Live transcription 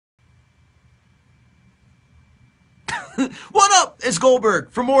What up? It's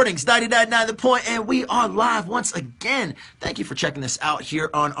Goldberg for Mornings 99.9 The Point, and we are live once again. Thank you for checking this out here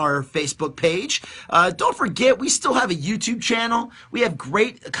on our Facebook page. Don't forget, we still have a YouTube channel. We have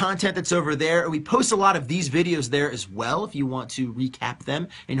great content that's over there. We post a lot of these videos there as well if you want to recap them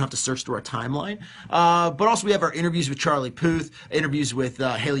and you don't have to search through our timeline. But also we have our interviews with Charlie Puth, interviews with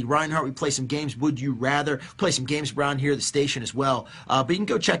Haley Reinhart. We play some games, Would You Rather, play some games around here at the station as well. But you can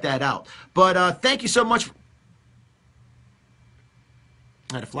go check that out. But thank you so much.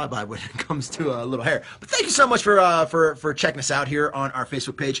 I had a flyby when it comes to a little hair. But thank you so much for checking us out here on our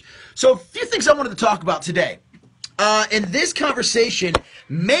Facebook page. So a few things I wanted to talk about today. And this conversation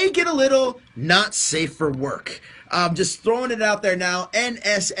may get a little not safe for work. Just throwing it out there now.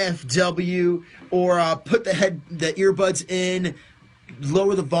 NSFW, or put the earbuds in,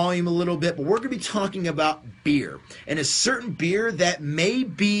 lower the volume a little bit. But we're going to be talking about beer. And a certain beer that may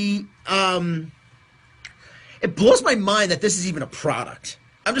be... it blows my mind that this is even a product.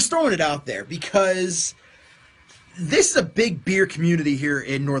 I'm just throwing it out there because this is a big beer community here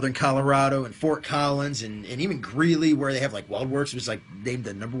in northern Colorado and Fort Collins and even Greeley, where they have like Wildworks, which is like named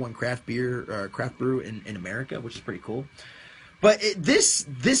the #1 craft brew in America, which is pretty cool. But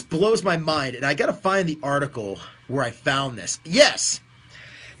this blows my mind, and I got to find the article where I found this. Yes.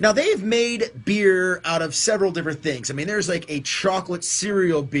 Now, they've made beer out of several different things. I mean, there's like a chocolate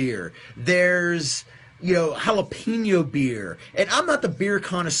cereal beer. There's... jalapeno beer. And I'm not the beer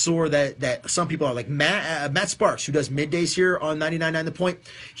connoisseur that some people are, like Matt Sparks, who does middays here on 99.9 The Point.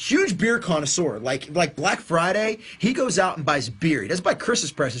 Huge beer connoisseur. Like Black Friday, he goes out and buys beer. He doesn't buy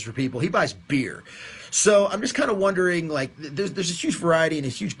Christmas presents for people. He buys beer. So I'm just kind of wondering, like, there's a huge variety and a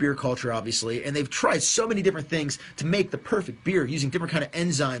huge beer culture, obviously, and they've tried so many different things to make the perfect beer using different kind of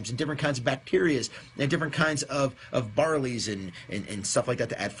enzymes and different kinds of bacterias and different kinds of barleys and stuff like that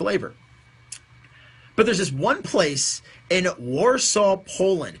to add flavor. But there's this one place in Warsaw,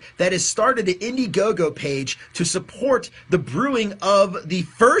 Poland, that has started an Indiegogo page to support the brewing of the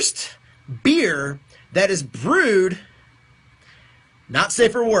first beer that is brewed, not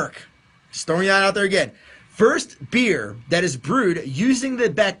safe for work. Just throwing that out there again. First beer that is brewed using the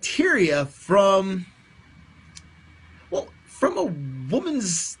bacteria from a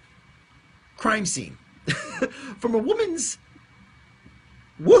woman's crime scene. From a woman's...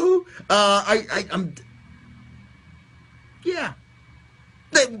 Woohoo! Yeah.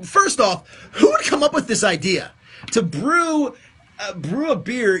 First off, who would come up with this idea to brew a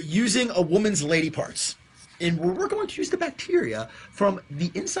beer using a woman's lady parts? And we're going to use the bacteria from the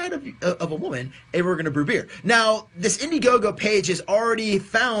inside of a woman, and we're going to brew beer. Now, this Indiegogo page has already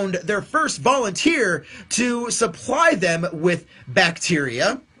found their first volunteer to supply them with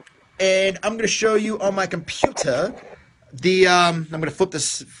bacteria, and I'm going to show you on my computer. I'm going to flip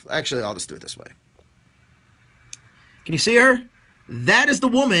this. Actually, I'll just do it this way. Can you see her? That is the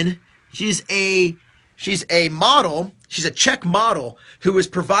woman. She's a model. She's a Czech model who was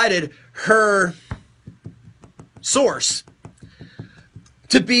provided her source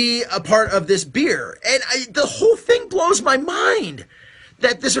to be a part of this beer. And the whole thing blows my mind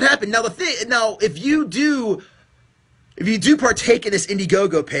that this would happen. Now, if you do partake in this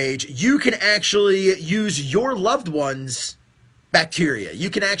Indiegogo page, you can actually use your loved one's bacteria.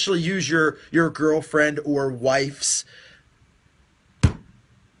 You can actually use your girlfriend or wife's.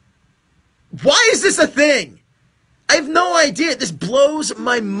 Why is this a thing? I have no idea. This blows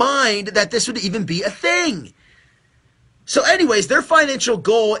my mind that this would even be a thing. So anyways, their financial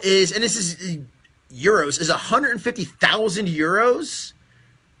goal is, and this is euros, is 150,000 euros.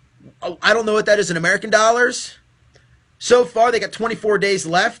 Oh, I don't know what that is in American dollars. So far, they got 24 days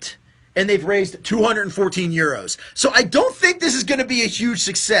left, and they've raised 214 euros. So I don't think this is going to be a huge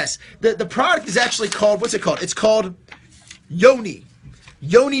success. The product is actually called, what's it called? It's called Yoni.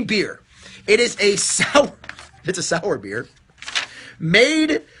 Yoni beer. It is it's a sour beer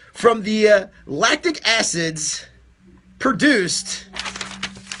made from the lactic acids produced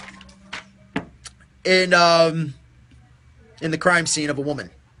in the crime scene of a woman.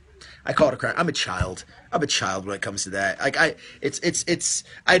 I call it a crime. I'm a child when it comes to that. Like I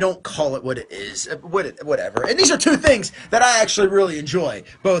don't call it what it is. Whatever. And these are two things that I actually really enjoy,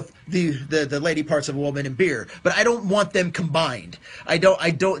 both the lady parts of a woman and beer. But I don't want them combined.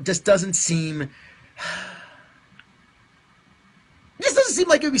 This doesn't seem doesn't seem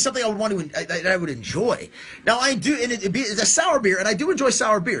like it would be something I would want to, I would enjoy. Now I do, and it's a sour beer, and I do enjoy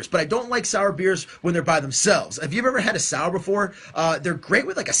sour beers, but I don't like sour beers when they're by themselves. If you've ever had a sour before, they're great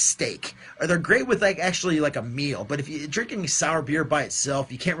with like a steak, or they're great with like actually like a meal. But if you're drinking sour beer by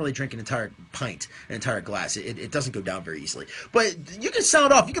itself, you can't really drink an entire pint, an entire glass. It doesn't go down very easily. But you can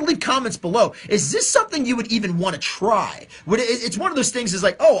sound off. You can leave comments below. Is this something you would even want to try? It's one of those things is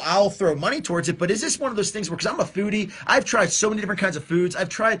like, oh, I'll throw money towards it, but is this one of those things where, because I'm a foodie, I've tried so many different kinds of foods.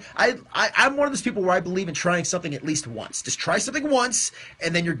 I'm one of those people where I believe in trying something at least once. Just try something once,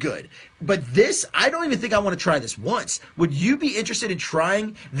 and then you're good. But this, I don't even think I want to try this once. Would you be interested in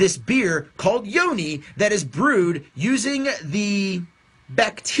trying this beer called Yoni that is brewed using the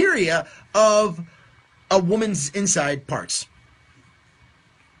bacteria of a woman's inside parts?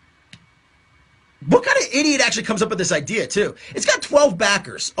 What kind of idiot actually comes up with this idea, too? It's got 12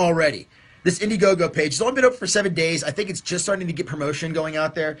 backers already. This Indiegogo page. It's only been open for 7 days. I think it's just starting to get promotion going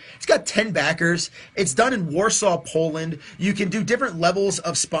out there. It's got 10 backers. It's done in Warsaw, Poland. You can do different levels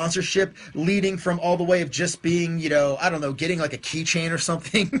of sponsorship, leading from all the way of just being, you know, I don't know, getting like a keychain or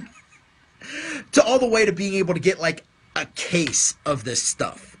something, to all the way to being able to get like a case of this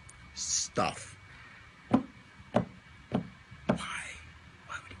stuff. Why? Why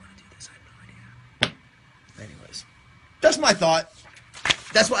would you want to do this? I have no idea. Anyways, that's my thought.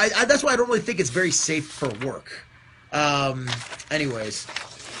 That's why I don't really think it's very safe for work. Anyways,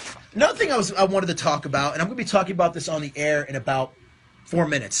 another thing I wanted to talk about, and I'm going to be talking about this on the air in about 4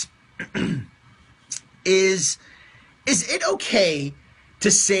 minutes, is it okay to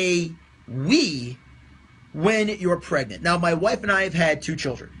say we when you're pregnant? Now, my wife and I have had 2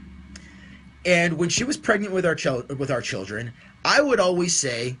 children, and when she was pregnant with our children, I would always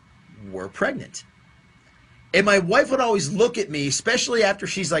say we're pregnant. And my wife would always look at me, especially after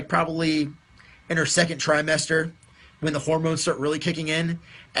she's like probably in her 2nd trimester, when the hormones start really kicking in.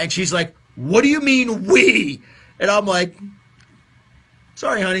 And she's like, what do you mean we? And I'm like,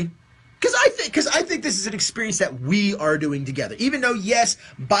 sorry, honey. Because I think this is an experience that we are doing together. Even though, yes,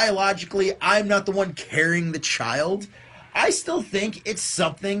 biologically, I'm not the one carrying the child, I still think it's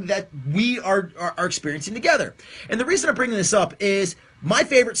something that we are experiencing together. And the reason I'm bringing this up is my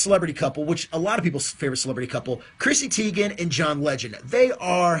favorite celebrity couple, which a lot of people's favorite celebrity couple, Chrissy Teigen and John Legend, they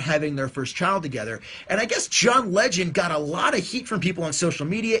are having their first child together. And I guess John Legend got a lot of heat from people on social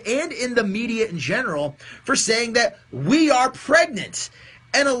media and in the media in general for saying that we are pregnant.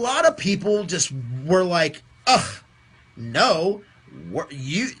 And a lot of people just were like, ugh, no,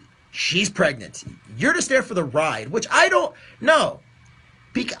 she's pregnant. You're just there for the ride, which I don't know.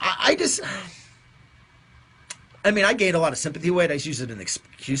 I mean, I gained a lot of sympathy with it. I just used it as an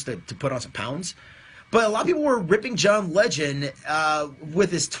excuse to put on some pounds. But a lot of people were ripping John Legend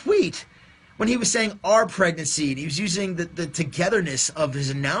with his tweet when he was saying our pregnancy. And he was using the togetherness of his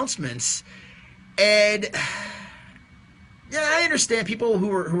announcements. And yeah, I understand people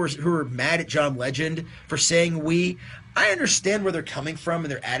who are mad at John Legend for saying we. I understand where they're coming from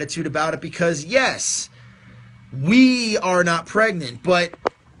and their attitude about it, because yes, we are not pregnant, but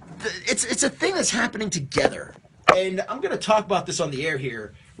it's a thing that's happening together. And I'm going to talk about this on the air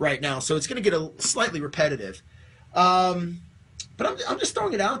here right now, so it's going to get slightly repetitive. But I'm just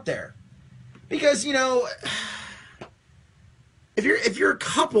throwing it out there because, you know, if you're a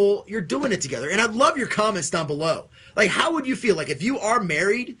couple, you're doing it together. And I'd love your comments down below. Like, how would you feel? Like, if you are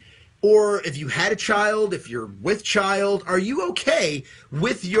married, or if you had a child, if you're with child, are you okay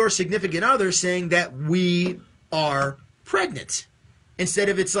with your significant other saying that we are pregnant? Instead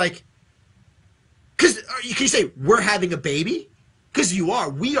of it's like, because can you say we're having a baby? Because you are.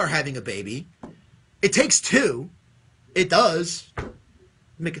 We are having a baby. It takes 2. It does.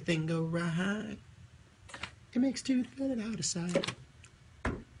 Make a thing go right. It makes 2 to get it out of sight.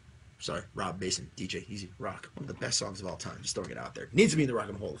 Sorry, Rob Mason, DJ Easy Rock. One of the best songs of all time. Just throwing it out there. Needs to be in the Rock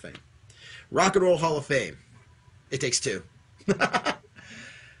and Roll Hall of Fame. Rock and Roll Hall of Fame. It takes 2. But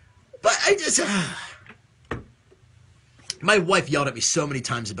I just... My wife yelled at me so many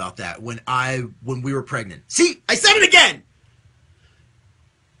times about that when we were pregnant. See, I said it again.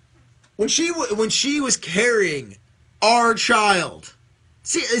 When she was carrying our child.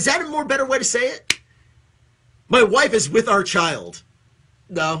 See, is that a more better way to say it? My wife is with our child.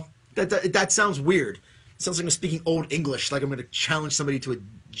 No, that sounds weird. It sounds like I'm speaking old English, like I'm going to challenge somebody to a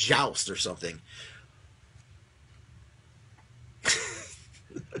joust or something.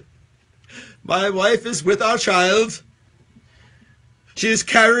 My wife is with our child. She is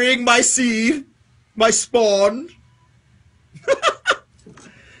carrying my seed, my spawn.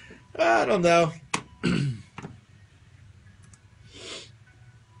 I don't know.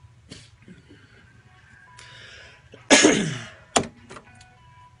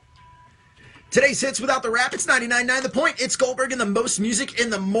 Today's hits without the rap, it's 99.9 The Point. It's Goldberg and the most music in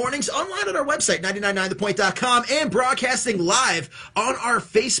the mornings online at our website, 999thepoint.com, and broadcasting live on our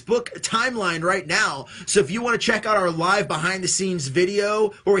Facebook timeline right now. So if you want to check out our live behind-the-scenes video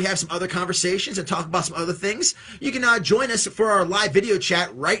where we have some other conversations and talk about some other things, you can join us for our live video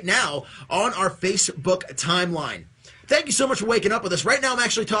chat right now on our Facebook timeline. Thank you so much for waking up with us. Right now, I'm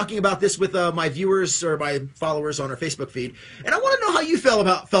actually talking about this with my viewers or my followers on our Facebook feed, and I want to know how you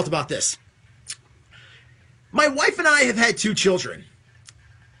felt about this. My wife and I have had 2 children,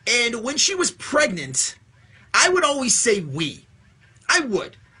 and when she was pregnant, I would always say we. I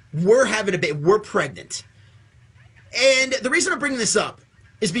would. We're having a baby. We're pregnant. And the reason I'm bringing this up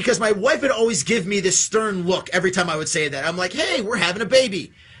is because my wife would always give me this stern look every time I would say that. I'm like, hey, we're having a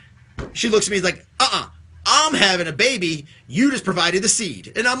baby. She looks at me like, I'm having a baby. You just provided the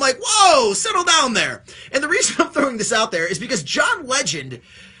seed. And I'm like, whoa, settle down there. And the reason I'm throwing this out there is because John Legend,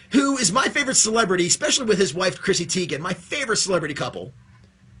 who is my favorite celebrity, especially with his wife, Chrissy Teigen, my favorite celebrity couple,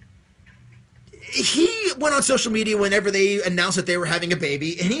 he went on social media whenever they announced that they were having a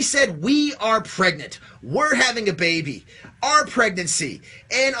baby, and he said, we are pregnant. We're having a baby. Our pregnancy.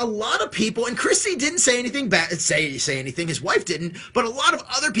 And a lot of people, and Chrissy didn't say anything bad, say anything, his wife didn't, but a lot of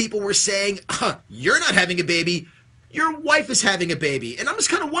other people were saying, you're not having a baby. Your wife is having a baby. And I'm just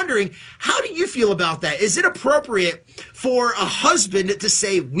kind of wondering, how do you feel about that? Is it appropriate for a husband to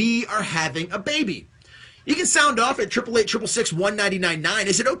say, we are having a baby? You can sound off at 888-666-1999.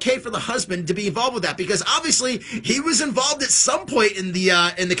 Is it okay for the husband to be involved with that? Because obviously he was involved at some point in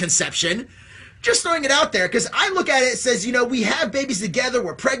the conception. Just throwing it out there, because I look at it, it says, you know, we have babies together,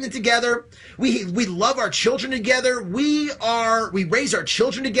 we're pregnant together, we love our children together, we raise our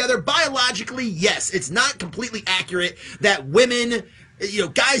children together. Biologically, yes, it's not completely accurate that women,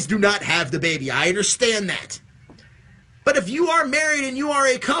 guys do not have the baby. I understand that. But if you are married and you are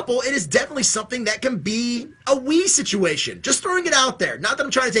a couple, it is definitely something that can be a we situation. Just throwing it out there. Not that I'm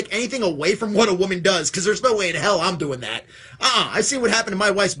trying to take anything away from what a woman does, because there's no way in hell I'm doing that. I've seen what happened to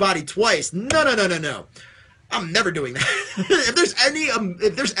my wife's body twice. No. I'm never doing that.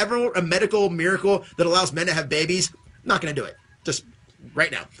 If there's ever a medical miracle that allows men to have babies, I'm not going to do it. Just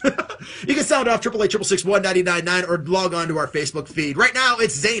right now. You can sound off 888-666-1999 or log on to our Facebook feed. Right now,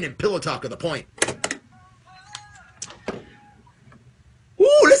 it's Zane and Pillow Talk of The Point.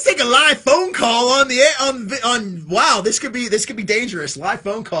 Ooh, let's take a live phone call on the air. Wow, this could be dangerous. Live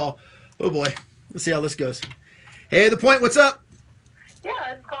phone call. Oh boy, let's see how this goes. Hey, The Point, what's up? Yeah,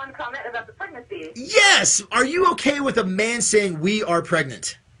 let's call and comment about the pregnancy. Yes. Are you okay with a man saying we are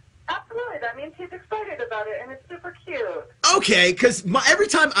pregnant? Absolutely. That means he's excited about it, and it's super cute. Okay, because every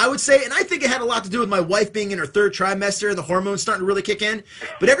time I would say, and I think it had a lot to do with my wife being in her 3rd trimester and the hormones starting to really kick in.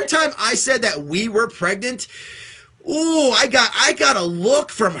 But every time I said that we were pregnant, ooh, I got a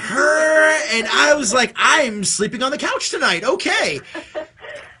look from her, and I was like, I'm sleeping on the couch tonight. Okay.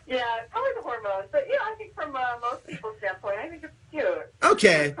 Yeah, probably the hormones. But, I think from most people's standpoint, I think it's cute.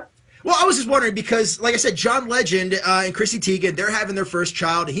 Okay. Well, I was just wondering because, like I said, John Legend and Chrissy Teigen, they're having their first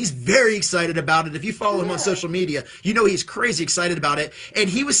child, and he's very excited about it. If you follow him on social media, you know he's crazy excited about it. And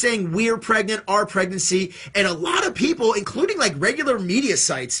he was saying, we're pregnant, our pregnancy, and a lot of people, including like regular media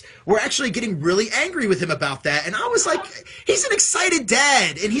sites, were actually getting really angry with him about that. And I was like, he's an excited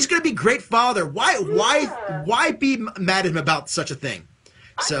dad, and he's going to be a great father. Why be mad at him about such a thing?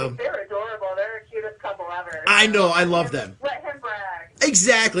 I think they're adorable. They're the cutest couple ever. I know. I love them. Let him brag.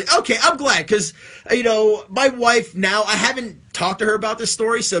 Exactly. Okay, I'm glad because, my wife now, I haven't talked to her about this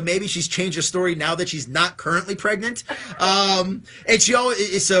story, so maybe she's changed her story now that she's not currently pregnant. And she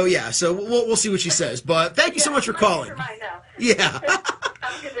always, so we'll see what she says. But thank you so much for calling. Yeah.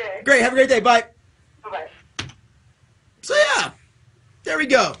 Have a good day. Great. Have a great day. Bye. Bye-bye. So, yeah, there we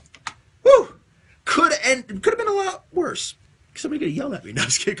go. Woo. Could have been a lot worse. Somebody could have yelled at me. No,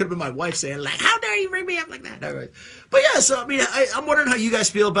 it could have been my wife saying, like, how dare you bring me up like that? Anyway. But yeah, so, I'm wondering how you guys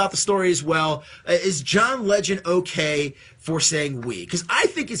feel about the story as well. Is John Legend okay for saying we? Because I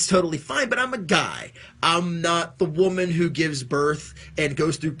think it's totally fine, but I'm a guy. I'm not the woman who gives birth and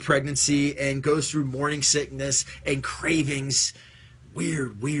goes through pregnancy and goes through morning sickness and cravings.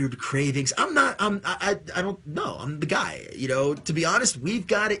 Weird cravings. I don't know. I'm the guy. To be honest, we've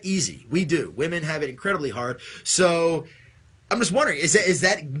got it easy. We do. Women have it incredibly hard. So I'm just wondering, is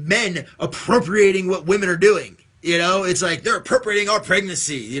that men appropriating what women are doing? It's like they're appropriating our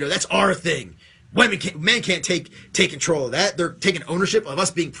pregnancy. That's our thing. Men can't take control of that. They're taking ownership of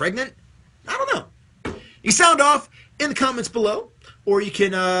us being pregnant. I don't know. You sound off in the comments below. or you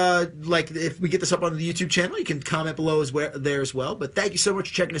can, like, if we get this up on the YouTube channel, you can comment below there as well. But thank you so much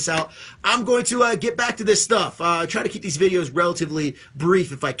for checking us out. I'm going to get back to this stuff. Try to keep these videos relatively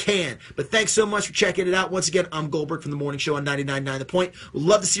brief if I can. But thanks so much for checking it out. Once again, I'm Goldberg from The Morning Show on 99.9 The Point. We'd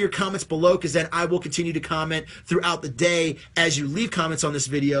love to see your comments below, because then I will continue to comment throughout the day as you leave comments on this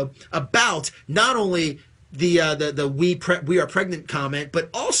video about not only the we are pregnant comment, but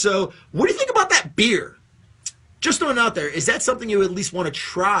also, what do you think about that beer? Just throwing it out there. Is that something you at least want to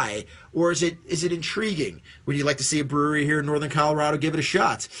try, or is it intriguing? Would you like to see a brewery here in Northern Colorado give it a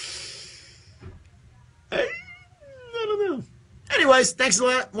shot? I don't know. Anyways, thanks a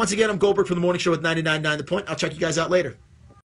lot. Once again, I'm Goldberg from The Morning Show with 99.9 The Point. I'll check you guys out later.